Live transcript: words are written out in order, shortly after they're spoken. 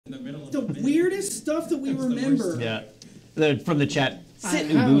The weirdest stuff that we remember. Yeah. From the chat. Sit,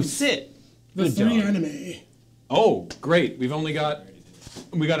 Ubu, sit. The three anime. Oh, great. We got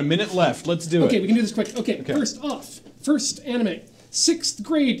a minute left. Let's do it. Okay, we can do this quick. Okay, first off, first anime. 6th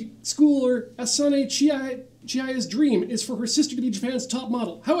grade schooler Asane Chihaya's dream is for her sister to be Japan's top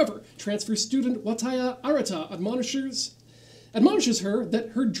model. However, transfer student Wataya Arata admonishes her that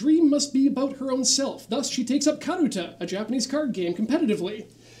her dream must be about her own self. Thus, she takes up Karuta, a Japanese card game, competitively.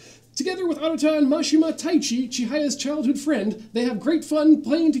 Together with Arata and Mashima Taichi, Chihaya's childhood friend, they have great fun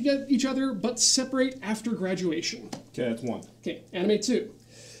playing to get each other, but separate after graduation. Okay, that's one. Okay, anime 2.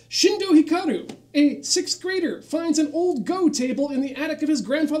 Shindo Hikaru, a 6th grader, finds an old Go table in the attic of his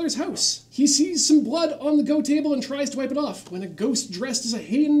grandfather's house. He sees some blood on the Go table and tries to wipe it off, when a ghost dressed as a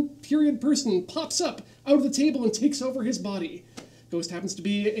Heian period person pops up out of the table and takes over his body. Ghost happens to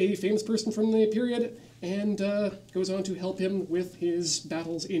be a famous person from the period, and goes on to help him with his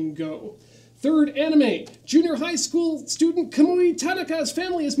battles in Go. 3rd anime, junior high school student Kamui Tanaka's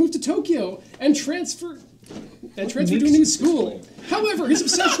family has moved to Tokyo and transferred to a new school. However, his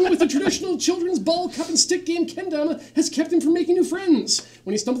obsession with the traditional children's ball, cup, and stick game kendama has kept him from making new friends.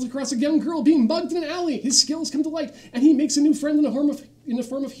 When he stumbles across a young girl being mugged in an alley, his skills come to light, and he makes a new friend in the form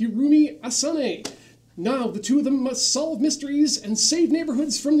of Hirumi Asane. Now, the two of them must solve mysteries and save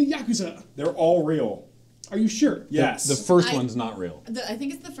neighborhoods from the Yakuza. They're all real. Are you sure? Yes. The first one's not real. I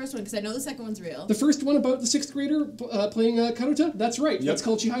think it's the first one, because I know the second one's real. The first one about the 6th grader playing Karuta? That's right. Yep. That's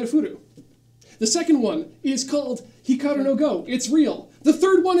called Chihaya Furu. The second one is called Hikaru no Go. It's real. The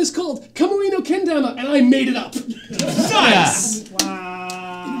third one is called Kamui no Kendama, and I made it up. Nice! Wow.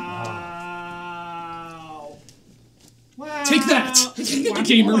 Wow. Take that,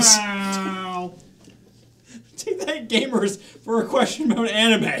 gamers. Wow. Take that, gamers, for a question about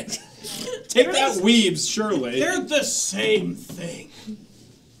anime. Take that, Weebs, surely. They're the same thing.